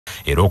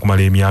era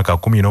okumala emyaka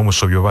 10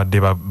 n'omusobyo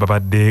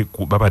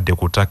babadde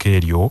ku ttaka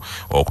eryo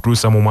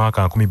okutuusa mu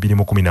mwaka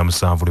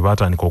 2017 lwe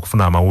batandika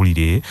okufuna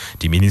amawulire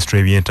ti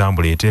minisitule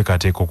y'ebyentambula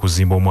eteekateeka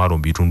okuzimba omwalo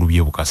mu bitundu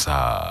by'e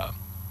Bukasa.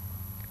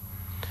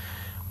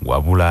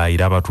 Wabula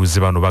era abatuuze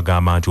bano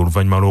bagamba nti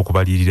oluvannyuma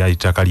lw'okubalirira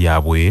ettaka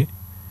lyabwe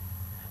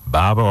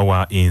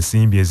babawa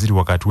ensimbi eziri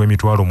wakati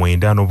w'emitwalo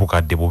 9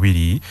 n'obukadde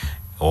 2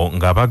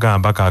 nga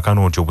bagamba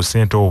kaakano nti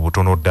obusente obwo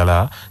butono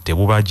ddala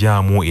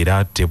tebubajjaamu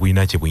era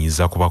tebulina kye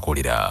buyinza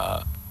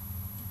kubakolera.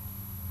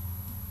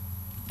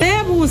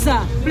 Tebuuza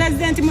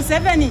President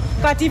Museveni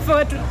kati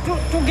ffe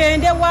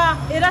tugendewa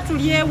era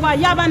tulyewa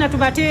y'abaana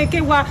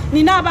tubateekewa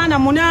nina abaana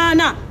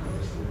 8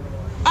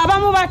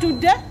 abamu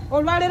batudde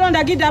olwaleero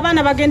ndagidde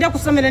abaana bagende ku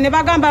ssomero ne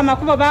bagamba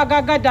amakubo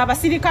baagagadde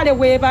abasirikale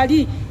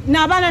weebali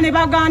n'abaana ne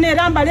bagaana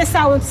era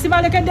mbalesaawo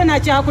sibalekedde na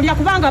kyakulya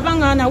kubanga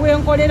baŋŋaana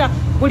wenkolera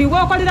buli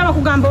weekolera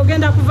bakugamba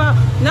ogenda kuva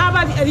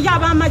eri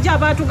ab'amagye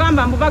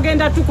abaatugamba mbu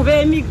bagenda tukuba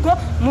emiggo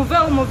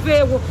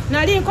muveewo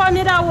nali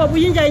nkoonerawo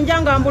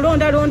obuyinjayinja nga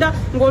mbulondalonda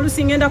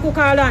ng'olusi ngenda ku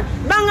kaalaani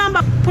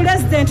baŋŋamba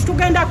Pulezidenti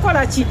tugenda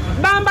kukola ki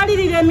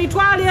bambalirira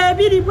emitwalo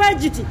 2 bwe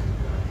giti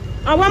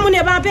awamu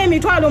ne bampa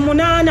emitwalo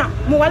 8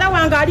 muwala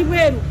wange ali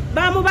bweru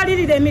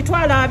bamubalirira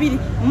emitwalo 2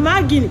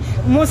 Magini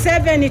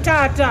Museveni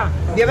taata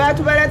bye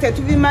baatubala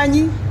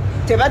tetubimanyi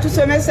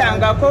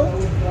tebatusomesangako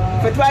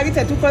ffe twali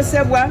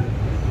tetukosebwa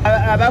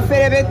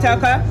abafere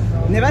b'ettaka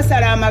ne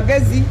basala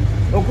amagezi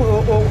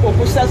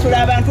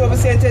okusasula abantu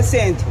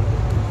obusente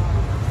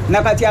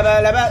nakati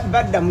abalala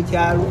badda mu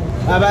kyalo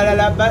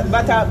abalala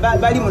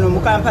bali muno mu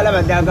Kampala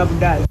baddaga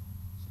budaali.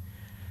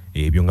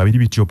 Ebyo nga biri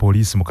bityo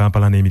poliisi mu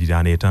Kampala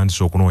n'emiriraano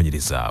etandise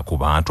okunoonyereza ku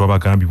bantu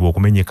abagambibwa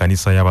okumenya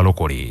ekkanisa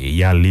y'abalokole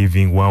eya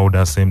Living World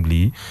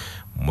Assembly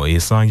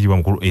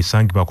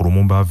esangibwa ku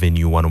Lumumba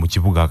Avenue wano mu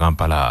kibuga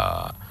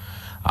Kampala.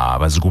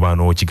 Abazigu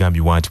bano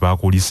kigambibwa nti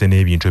bakuulise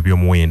n'ebintu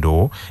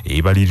eby'omuwendo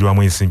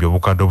ebibalirirwamu ensimbi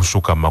obukadde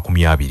obusukka mu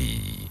 20.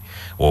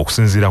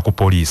 Okusinziira ku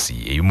poliisi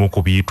ebimu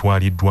ku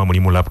bitwaliddwa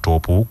mulimu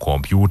laptop,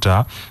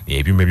 kompyuta,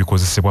 ebyuma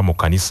ebikozesebwa mu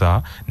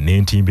kkanisa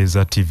n'entimbe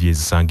za TV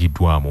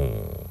ezisangiddwamu.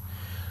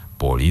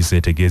 Poliisi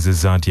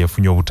etegeezezza nti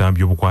yafunye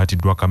obutambi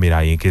obukwatiddwa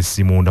kamera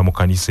enkesi munda mu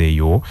kkanisa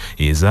eyo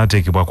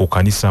ezaateekebwa ku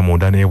kkanisa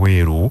munda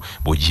n'ebweru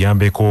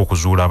bugiyambeko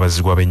okuzuula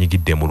abazigu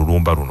abenyigidde mu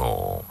lulumba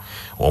luno.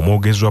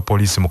 Omwogezi wa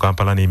poliisi mu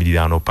Kampala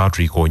n'emiriraano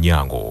Patrick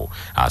Onyango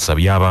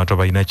asabye abantu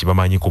abalina kye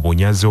bamanyi ku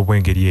bunyazi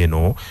obw'engeri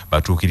eno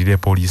batuukirire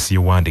poliisi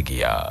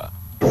y'Ewandegeya.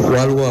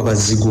 Waliwo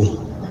abazigu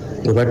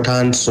we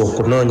batandise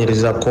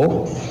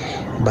okunoonyerezako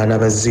bano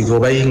abazigu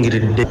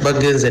bayingiridde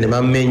bagenze ne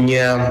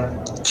bamenya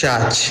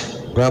church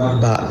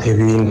babba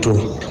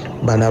ebintu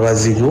bano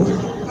abazigu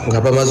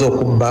nga bamaze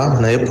okubba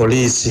naye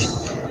poliisi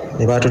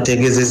ne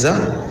batutegeezeza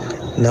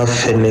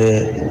naffe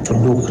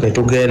ne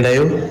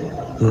tugendayo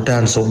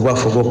lutandise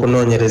ogwafu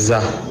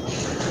ogw'okunoonyereza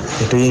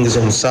ne tuyingiza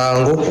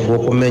omusango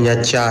ogw'okumenya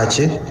church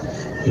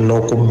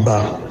n'okubba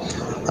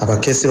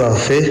abakesi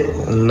baffe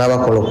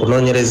n'abakola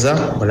okunoonyereza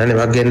bonna ne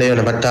bagendayo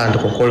ne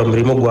batandika okukola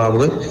omulimu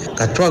gwabwe.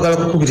 Kati twagala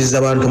kukubiriza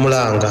abantu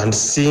mulanga nti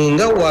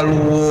singa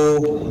waliwo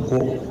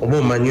oba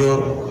omanyi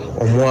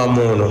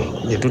omwamu ono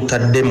gye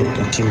tutadde mu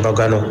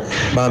mutimbagano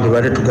bambi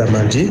badde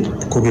tugamba nti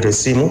kubira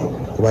essimu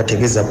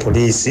kubategeeza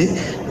poliisi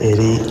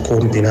eri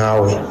kumpi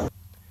naawe.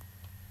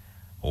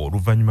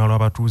 Oluvannyuma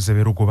lw'abatuuze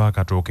b'erugoba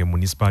akatooke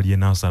munisipaali y'e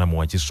Nansana mu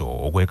Wakiso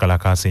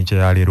okwekalakaasa enkya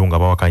ya leero nga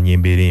bawakanya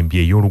embeera embi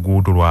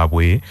ey'oluguudo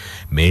lwabwe,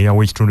 meeya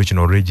w'ekitundu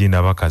kino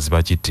Regina Bakazi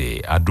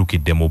Bakitte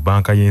addukidde mu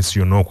bbanka y'ensi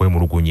yonna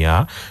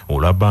okwemulugunya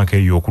olwa bbanka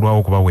eyo okulwawo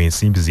okubawa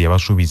ensimbi ze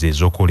yabasuubiza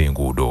ez'okukola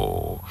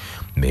enguudo.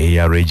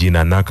 Meeya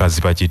Regina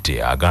Nakazi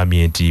Bakitte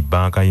agambye nti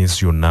bbanka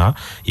y'ensi yonna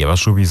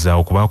yabasuubiza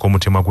okubaako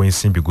omutemwa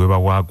gw'ensimbi gwe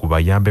bawa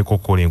gubayambeko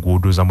okukola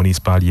enguudo za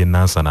munisipaali y'e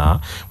Nansana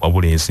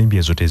wabula ensimbi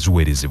ezo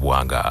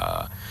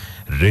teziweerezebwanga.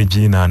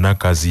 Regina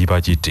Nakazi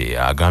Bakitte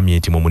agambye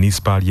nti mu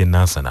munisipaali y'e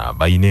Nansana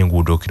bayina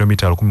enguudo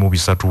kilomita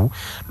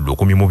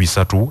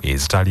 13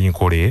 ezitali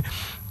nkole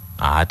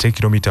ate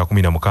kilomita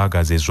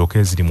 16 zezokka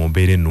eziri mu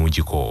mbeera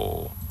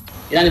ennungiko.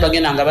 Era ne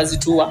bagenda nga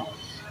bazituwa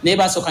naye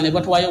basooka ne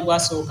batuwayo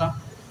ogwasooka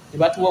ne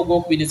batuwa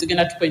ogwokubiri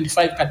zigenda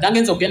 2.5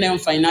 kaddange nze okugendayo mu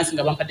finance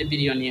nga bampadde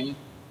biliyoni 1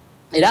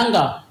 era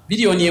nga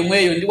biliyoni 1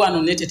 eyo ndi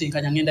wano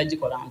netetenkanya ngenda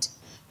gikola nti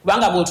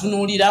kubanga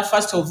bw'otunuulira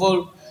first of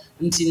all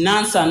nti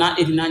Nansana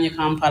erinaanye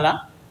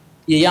Kampala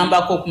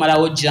yeyambako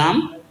okumalawo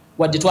jam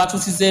wadde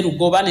twatuusiza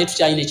erugoba naye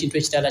tukyalina ekintu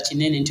ekirala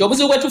kinene nti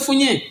obuzibu bwe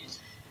tufunye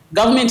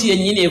gavumenti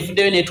yennyini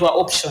evuddeyo netuwa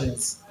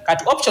options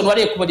kati option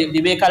wali ekubo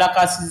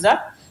libeekalakasiza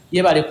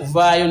yebale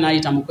kuvaayo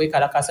n'ayita mu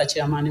kwekalakasa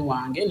chairman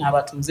wange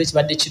n'abatuuze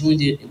kibadde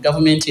kirungi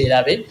gavumenti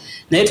erabe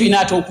naye tulina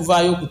ate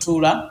okuvaayo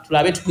okutuula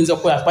tulabe tuyinza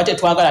okukola kwate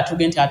twagala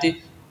tuge nti ate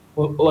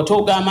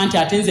otogamba nti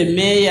ate nze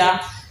meeya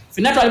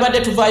ffenna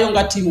twalibadde tuvaayo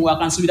nga ttiimu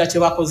wakansuubira kye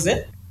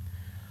bakoze.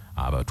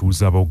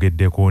 Abatuuze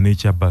aboogeddeko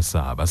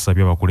n'ekyabasa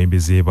basabye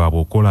abakulembeze baabwe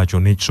okukola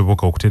kyonna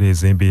ekisoboka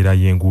okutereeza embeera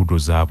y'enguudo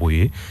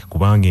zaabwe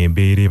kubanga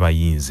embeera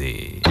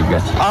ebayinze.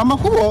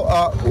 Amakubo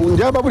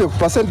njaba buli ku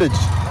percentage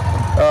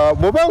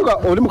bw'obanga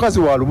oli mukazi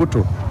wa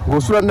lubuto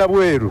ng'osula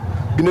nabweru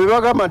bino bye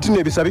bagamba nti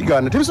n'ebisa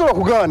bigaana tebisobola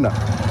kugaana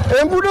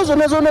enguudo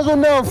zonna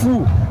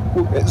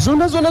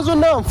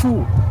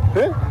nfu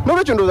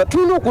nolwekyo ndowooza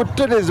tulina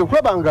okutereza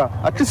okulaba nga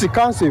at least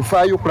kansi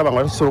efaayo okulaba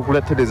nga tusobola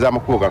okuletereza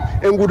amakubo gano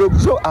enguudo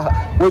zo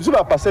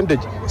weziba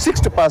percentage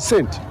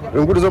 60%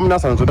 enguudo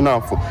z'omunansana zonna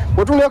nfu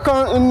wetunulya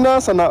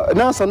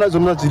nansana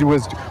zonna ziriwe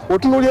zityo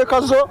wetunulya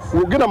ekazo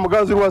ogenda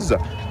muganzi lwazza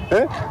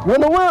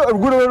wano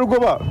oluguudo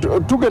lwerugoba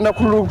tugenda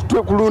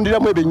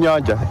kulundiramu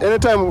ebyennyanja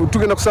anytime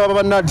tugenda kusaba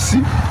bannadisi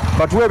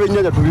batuwe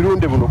ebyennyanja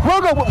tubirunde buno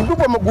kubanga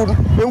tuva mugudu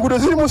enguudo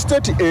ziri mu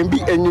state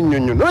embi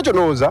ennyonnyonnyo nolwekyo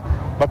ndowooza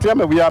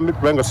batuyambe buyambi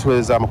kubanga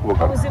tusobozeza amakubo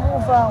gano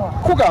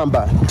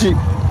kugamba nti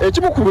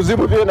ekimu ku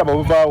buzibu byenda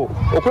bwebuvaawo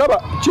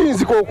okulaba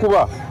kiyinzika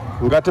okuba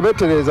nga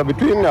tebeetereza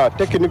between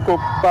technical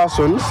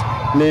persons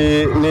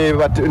ne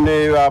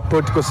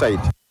political side.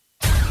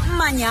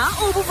 Manya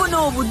obuvuna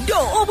obuddo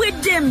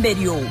obw'eddembe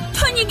lyo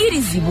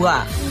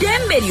tonyigirizibwa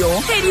ddembe lyo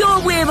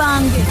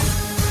ery'obwebange.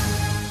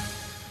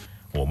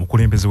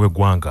 Omukulembeze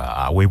w'eggwanga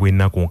aweebwa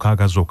ennaku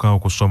 6 zokka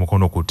okussa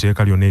omukono ku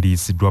tteeka lyonna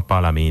eriyisiddwa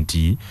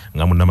paalamenti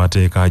nga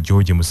munnamateeka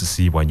George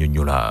Musisi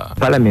bw'annyonnyola.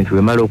 Paalamenti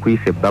wemala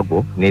okuyisa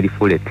ebbago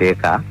n'erifuula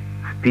etteeka,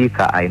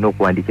 sipiika alina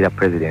okuwandiikira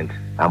pulezidenti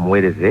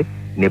amuweereze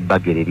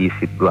n'ebbago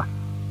eriyisiddwa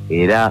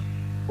era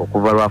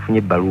okuva lwafunye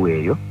ebbaluwa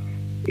eyo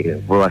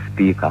lwa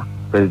sipiika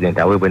pulezidenti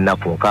aweebwa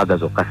ennaku 6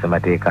 zokka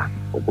ssemateeka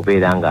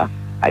okubeera nga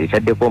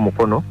alitaddeko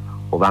omukono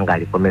oba nga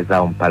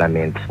alikomezaawo mu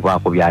paalamenti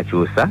kubaako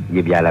byakyusa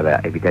ye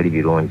byalaba ebitali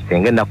birungi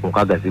senga ennaku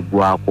 6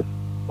 ziggwako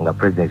nga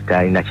pulezidenti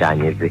talina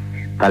kyanyeze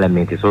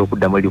paalamenti esobola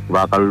okuddamu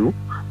erikuba akalulu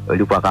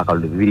erikwako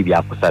akalulu 2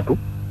 byakusatu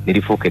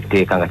nerifuuka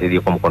etteeka nga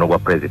teriko omukono gwa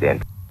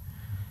pulezidenti.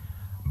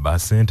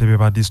 Bassentebe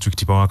ba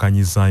disitulikiti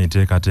bawakanyiza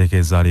enteekateeka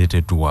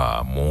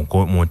ezaaleeteddwa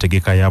mu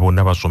ntegeka ya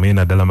bonna basome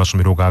naddala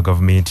amasomero ga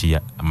gavumenti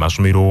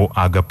amasomero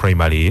aga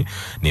primary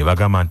ne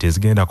bagamba nti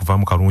ezigenda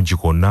kuvaamu kalungi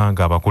konna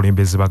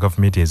ng'abakulembeze ba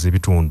gavumenti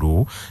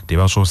ez'ebitundu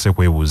tebasoose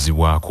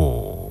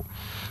kwebuuzibwako.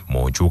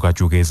 Mu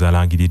nkyukakyuka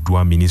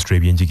ezaalangiriddwa minisitule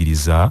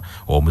y'ebyenjigiriza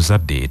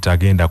omuzadde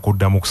tagenda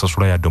kuddamu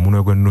kusasula yadde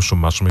omunwe gw'ennusu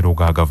mu masomero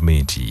ga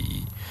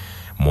gavumenti.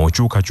 Mu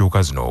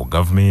nkyukakyuka zino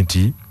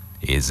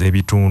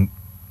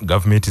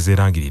gavumenti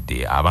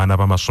zeerangiridde abaana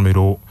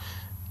b'amasomero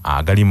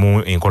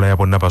agalimu enkola ya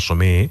bonna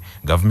basome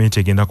gavumenti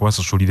egenda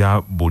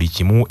kubasasulira buli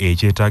kimu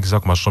ekyetaagisa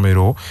ku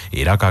masomero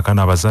era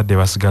kaakano abazadde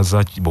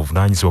basigaza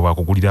buvunaanyizibwa bwa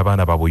kugulira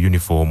abaana baabwe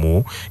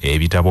yunifoomu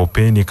ebitabo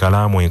peeni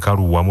kalaamu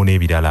enkalu wamu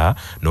n'ebirala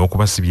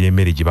n'okubasibira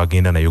emmere gye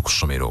bagenda nayo ku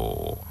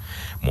ssomero.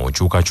 Mu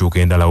nkyukakyuka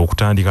endala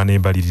okutandika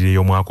n'embalirira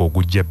y'omwaka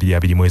ogujja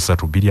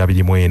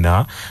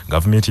 2023-2024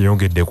 gavumenti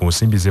eyongedde ku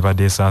nsimbi ze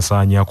badde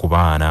esaasaanya ku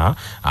baana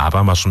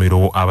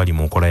ab'amasomero abali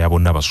mu nkola ya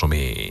bonna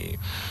basome.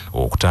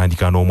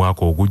 Okutandika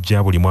n'omwaka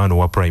ogujja buli mwana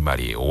owa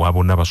primary owa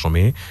bonna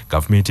basome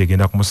gavumenti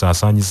egenda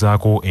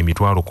kumusaasaanyizaako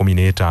emitwalo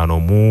 15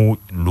 mu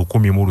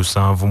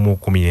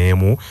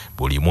 1,711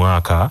 buli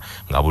mwaka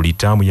nga buli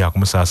ttaamu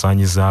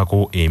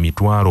yakumusaasaanyizaako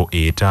emitwalo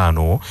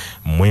 5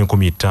 mu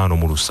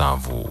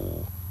 15,700.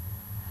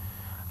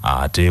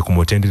 Ate ku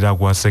mutendera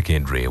gwa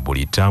secondary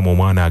buli ttaamu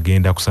omwana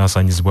agenda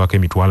kusaasanyizibwako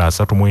emitwalo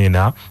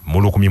 34 mu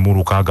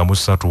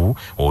 1,603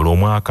 olwo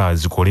omwaka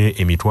zikole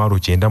emitwalo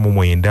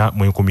 9,9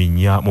 mu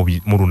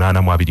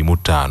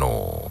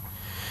 14,825.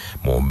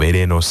 Mu mbeera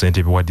eno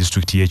ssentebe wa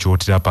disitulikiti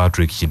y'Ekyotera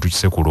Patrick Kintu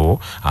Kisekulo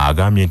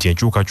agambye nti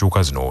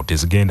enkyukakyuka zino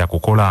tezigenda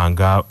kukola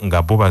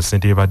nga bo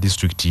bassentebe ba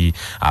disitulikiti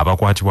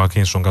abakwatibwako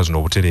ensonga zino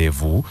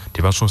obutereevu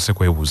tebasoose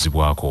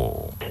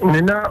kwebuuzibwako.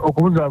 Nina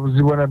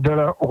okubuzaabuzibwa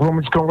naddala okuva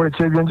mu kitongole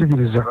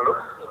ky'ebyenjigiriza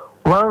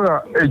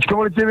kubanga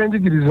ekitongole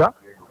ky'ebyenjigiriza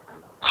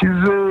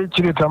kize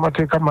kireeta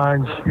amateeka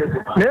mangi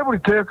naye buli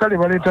teeka lye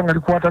baleeta nga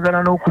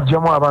likwatagana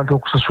n'okugyamu abantu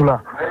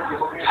okusasula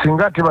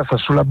singa ate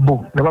basasula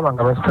bo ne baba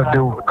nga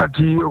bazitaddewo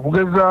kati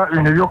okugeza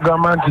bino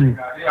ebyokugamba nti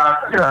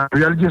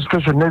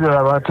registration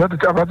n'ebirala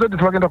abazadde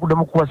tebagenda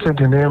kuddamu kuba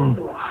ssente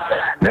n'emu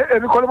naye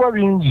ebikolebwa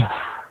bingi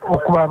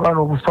okuba abaana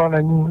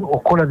obufaananyi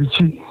okukola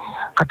biki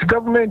kati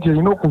gavumenti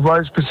erina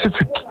okuva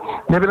specific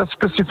nebeera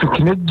specific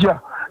nejja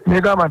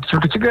negamba nti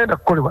kintu kigenda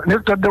kukolebwa naye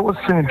tutaddewo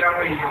ssente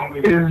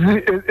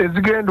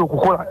ezigenda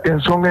okukola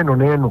ensonga eno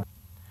n'eno.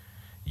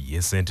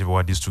 Ye ssentebe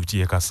wa disitulikiti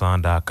y'e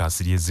Kasanda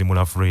Kasirye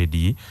Zimula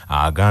Fred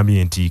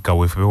agambye nti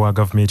kaweefube wa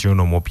gavumenti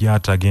ono mupya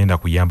tagenda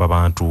kuyamba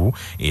bantu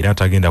era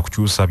tagenda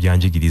kukyusa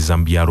byanjigiriza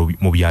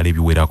mu byalo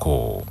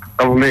ebiwerako.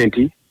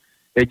 Gavumenti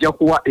ejja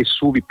kuwa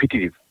essuubi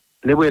ppitirivu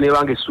ne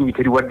bw'eneebanga essuubi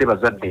teriwadde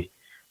bazadde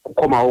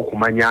kukomawo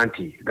okumanya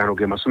nti gano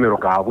ge masomero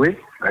gaabwe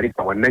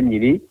galiko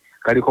bannannyini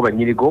galiko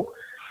bannyinigo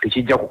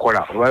tekijja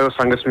kukola. Olwayo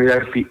osanga essomero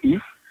lya FPE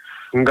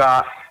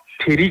nga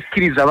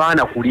terikkiriza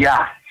baana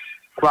kulya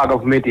kuba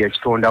gavumenti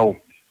yakitondawo.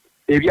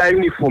 Ebya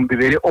uniform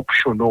bibeere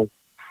optional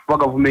kuba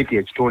gavumenti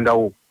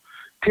yakitondawo.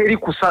 Teri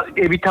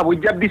ebitabo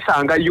ejja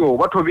bisangayo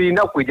oba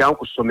tobirina kwejjamu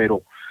ku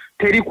ssomero.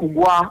 Teri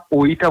kugwa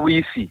oyita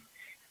buyisi.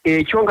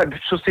 Ekyo nga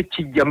tusose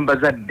kijja mu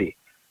bazadde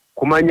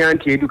kumanya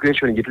nti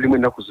education gye tulimu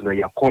ennaku zino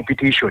ya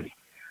competition.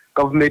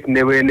 Gavumenti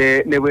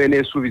ne bwene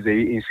esuubiza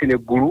ensi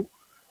n'eggulu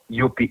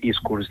UPE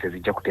schools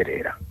tezijja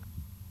kutereera.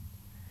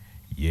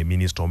 ye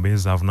minisita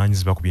omubeezi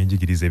avunaanyizibwa ku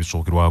byenjigiriza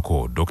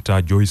ebisookerwako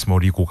Dr. Joyce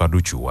Moriku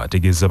Kaduchu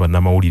ategeeza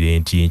bannamawulire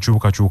nti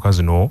enkyukakyuka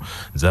zino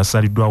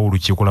zaasaliddwawo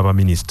olukiiko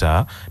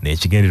lw'abaminisita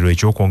n'ekigendererwa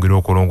eky'okwongera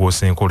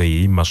okulongoosa enkola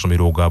eri mu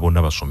masomero ga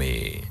bonna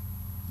basome.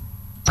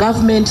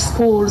 Government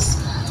schools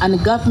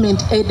and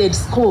government-aided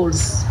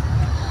schools,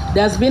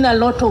 there's been a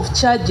lot of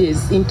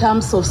charges in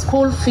terms of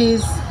school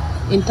fees,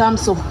 in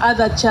terms of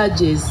other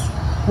charges,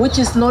 which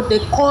is not the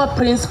core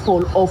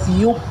principle of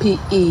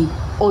UPE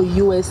or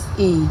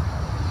USE.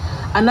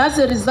 And as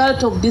a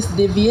result of this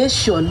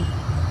deviation,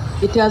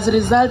 it has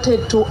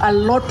resulted to a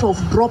lot of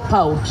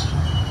dropout.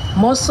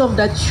 Most of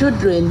the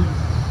children,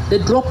 the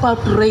dropout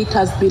rate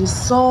has been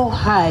so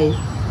high,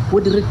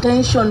 with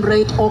retention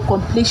rate or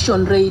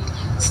completion rate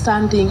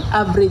standing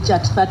average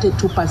at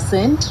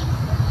 32%.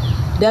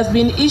 There's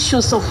been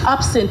issues of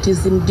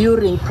absenteeism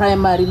during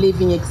primary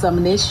leaving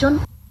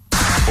examination.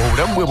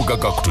 Obulamu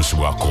bugagga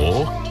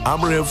kutuusibwako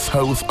Amref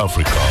Health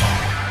Africa.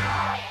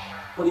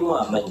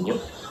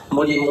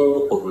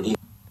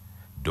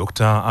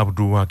 Dr.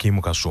 Abdul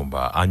Hakim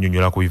Kasumba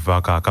annyonnyola ku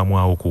bivaako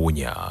akamwawo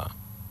kuwunya.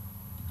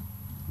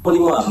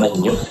 Mulimu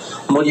amannyo,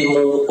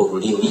 mulimu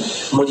olulimi,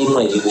 mulimu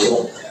ebibuno,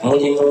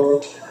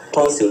 mulimu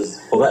tonsils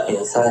oba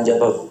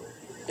ensanjabavu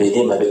eri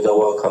emabega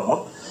w'akamwa.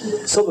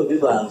 So bwe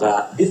biba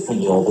nga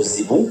bifunye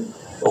obuzibu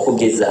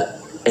okugeza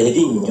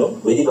erinnyo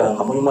bwe liba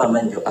nga mulimu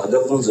amannyo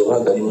agavunza oba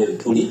agalimu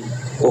ebituli,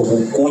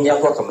 okuwunya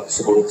kw'akamwa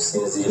kusobola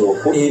okusinziira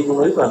okwo.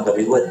 Ebibuno biba nga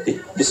birwadde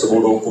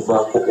bisobola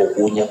okuvaako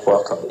okuwunya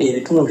kw'akamwa.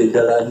 Ebitundu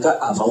eddala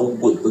nga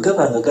amawuggwe bwe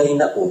gaba nga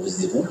galina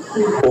obuzibu,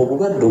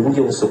 obulwadde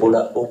obuli busobola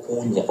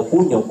okuwunya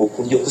okwo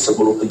okuli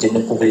okusobola okujja ne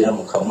kubeera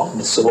mu kamwa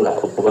ne kisobola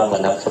okuba nga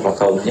n'akamwa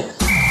kawunya.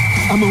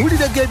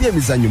 Amawulire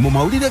g'ebyemizannyo mu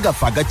mawulire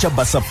gaffe agaca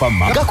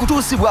Basafama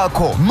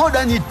gakutuusibwako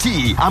Modern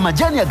Tea,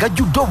 amajaani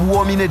agajjudde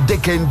obuwoomi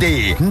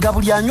n'eddekende nga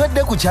buli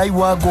anywedde ku caayi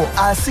waago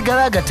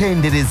asigala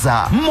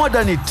agatendereza.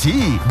 Modern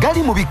Tea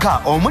gali mu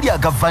bika omuli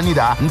aga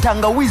vanira,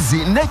 ntangawizi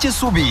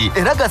n'ekisubi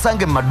era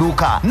gasange mu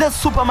maduuka ne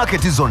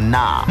supermarket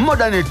zonna.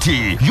 Modern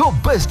Tea, your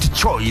best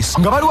choice.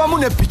 Nga bali wamu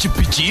ne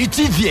pikipiki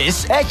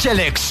TVS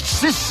HLX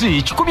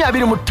CC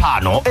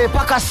 125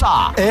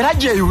 epakasa era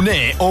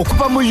gyeyune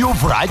okuva mu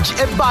Uvrage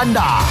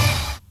ebbanda.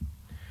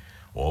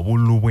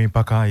 Obululu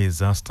bw'empaka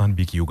eza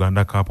Stanbic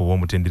Uganda Cup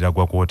obw'omutendera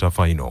gwa quarter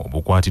final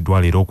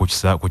bukwatiddwa leero ku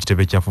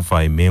kitebe kya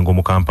FUFA Mengo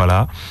mu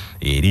Kampala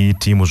eri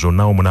ttiimu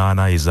zonna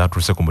 8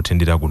 ezaatuuse ku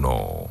mutendera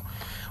guno.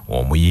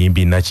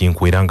 Omuyimbi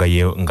Nakinkwera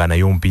nga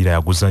naye omupiira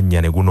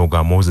yaguzannya ne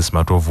gunoga Moses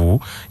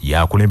Matovu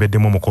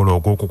yakulembeddemu omukolo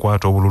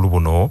ogw'okukwata obululu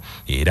buno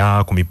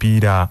era ku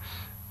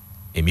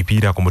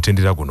emipiira ku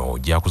mutendera guno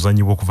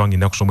gyakuzannyibwa okuva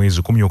ng'ennaku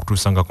z'omwezi 10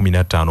 okutuusa nga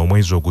 15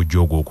 omwezi ogujja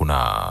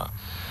ogwokuna.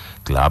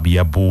 Klabu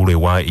ya Bull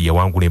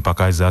yawangula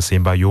empaka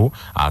ezaasembayo,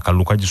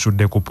 akalulu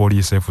kagisudde ku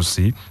Police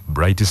FC,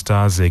 Bright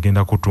Stars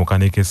egenda kutunka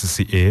ne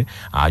KCCA,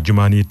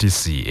 Adjumani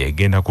TC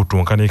egenda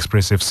kutunka ne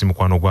Express FC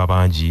mukwano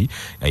gw'abangi,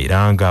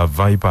 era nga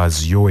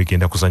Vipers yo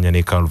egenda kuzanya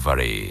ne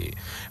Calvary.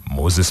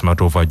 Moses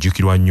Matovu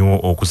ajjukirwa nnyo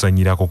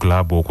okuzanyira ku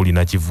klabu okuli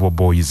na Kivubo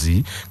Boys,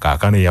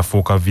 kaakano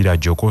yafuuka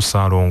Village oko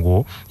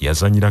Saalongo,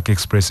 yazanyirako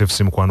Express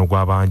FC mukwano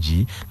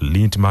gw'abangi,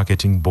 Lint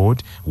Marketing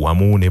Board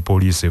wamu ne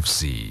Police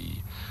FC.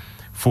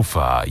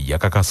 FUFA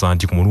yakakasa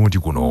nti ku mulundi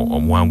guno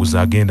omuwanguzi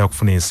agenda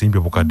kufuna ensimbi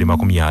obukadde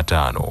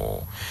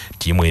 50.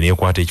 Ttiimu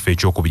eneekwata ekifo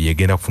ekyokubiri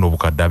egenda kufuna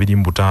obukadde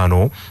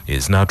 25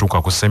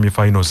 ezinaatuuka ku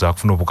semi-final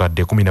zaakufuna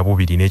obukadde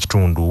 12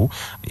 n'ekitundu,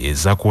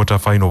 eza quarter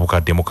final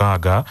obukadde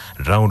 6,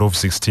 round of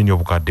 16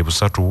 obukadde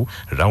 3,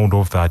 round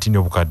of 13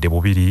 obukadde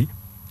 2,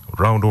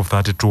 round of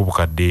 32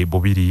 obukadde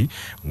 2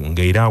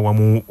 ng'era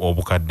awamu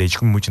obukadde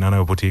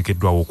 18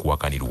 buteekeddwawo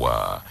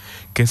okuwakanirwa.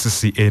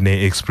 KCCA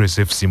ne Express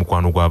FC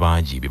mukwano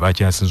gw'abangi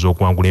bebakyasinze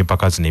okuwangula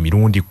empaka zino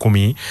emirundi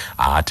 10,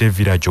 ate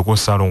Village oko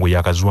Saalongo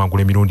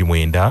yakaziwangula emirundi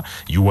 9,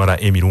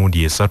 URA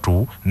emirundi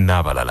 3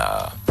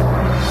 n'abalala.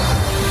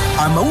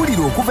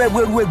 Amawulire okuva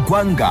ebweru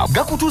w'eggwanga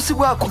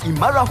gakutuusibwako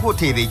Imara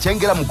Hotel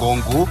ekyengera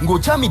Mugongo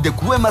ng'okyamidde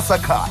ku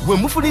Masaka we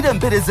mufunira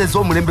empeereza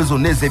ez'omulembe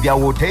zonna ez'ebya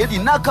woteeri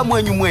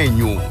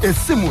n'akamwenyumwenyu.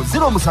 Essimu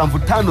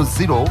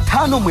 0750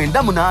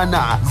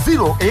 598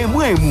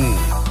 0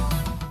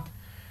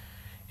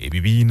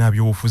 Ebibiina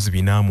by'obufuzi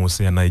bina mu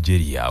nsi ya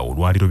Nigeria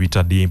olwaliro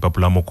bitadde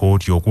empapula mu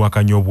kkooti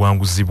okuwakanya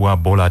obuwanguzi bwa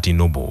Bola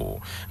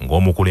Tinubu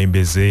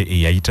ng'omukulembeze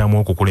eyayitamu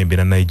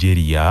okukulembera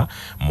Nigeria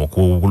mu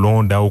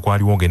kulonda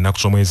okwaliwo ng'ennaku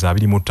z'omwezi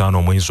 25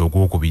 omwezi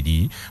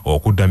ogwokubiri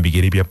okudda mu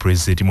bigere bya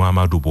Pulezidenti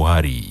Muhammadu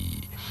Buhari.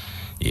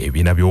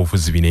 Ebibiina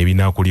by'obufuzi bino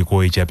ebina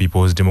kuliko ekya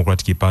People's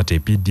Democratic Party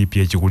PDP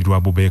ekikulirwa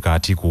Abubakar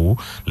Atiku,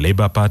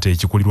 Labour Party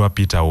ekikulirwa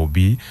Peter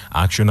Obi,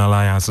 Action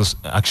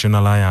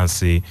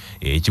Alliance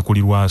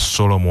ekikulirwa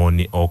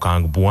Solomon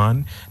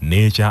Okangbuan,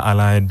 n'ekya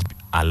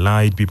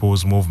Allied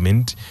People's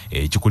Movement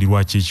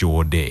ekikulirwa Chichi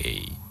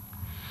Ode.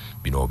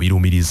 Bino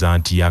birumiriza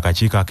nti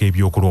akakiiko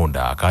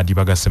ak'ebyokulonda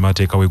akadibaga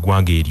ssemateeka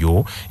w'eggwanga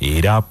eryo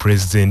era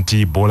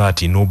Pulezidenti Bola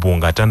Tinubu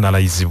nga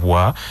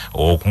tannalayizibwa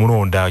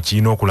okumulonda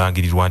kirina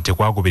okulangirirwa nti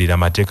kwagoberera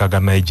amateeka ga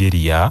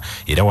Nigeria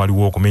era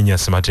waliwo okumenya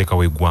ssemateeka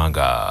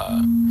w'eggwanga.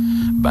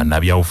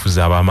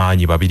 Bannabyabufuzi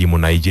ab'amaanyi babiri mu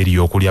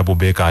Nigeria okuli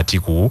Abubakar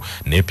Atiku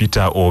ne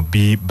Peter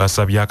Obi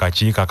basabye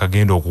akakiiko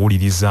akagenda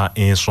okuwuliriza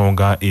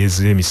ensonga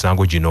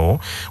ez'emisango gino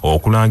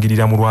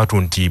okulangirira mu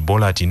lwatu nti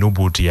Bola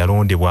Tinubu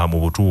yalondebwa mu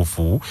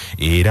butuufu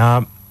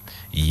era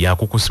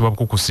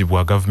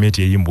yakukusibwa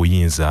gavumenti eri mu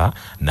buyinza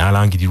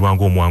n'alangirirwa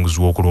ng'omuwanguzi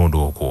w'okulonda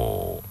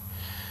okwo.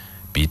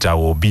 Peter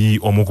Obi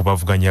omu ku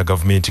bavuganya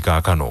gavumenti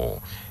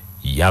kaakano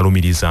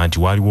yalumiriza nti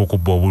waliwo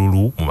okubba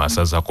obululu mu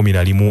masaza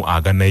 11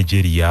 aga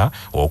Nigeria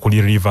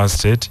okuli Rivers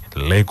State,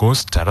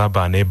 Lagos,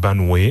 Taraba ne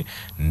Benue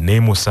ne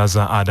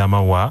musaza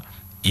Adamawa,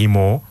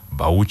 Imo,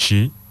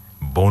 Bauchi,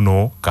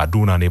 Bono,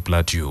 Kaduna ne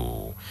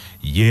Plateau.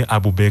 Ye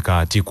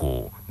Abubakar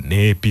Atiku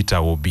ne Peter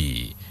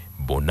Obi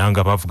bonna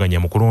bavuganya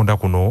mu kulonda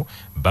kuno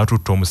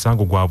batutte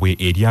omusango gwabwe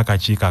eri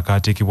akakiiko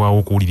akaateekebwawo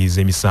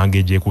okuwuliriza emisango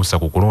egyekuusa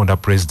ku kulonda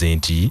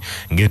pulezidenti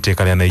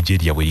ng'etteeka lya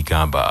Nigeria bwe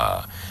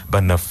ligamba.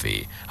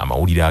 Bannaffe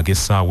amawulire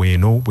ag'essaawa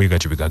eno bwe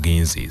gatyo bwe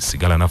gagenze.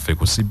 Sigala naffe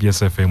ku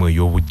CBS FM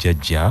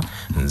ey'obujjajja.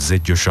 Nze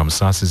Joshua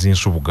Musaasizi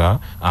Nsubuga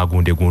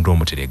agundegunde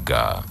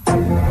Omuteregga.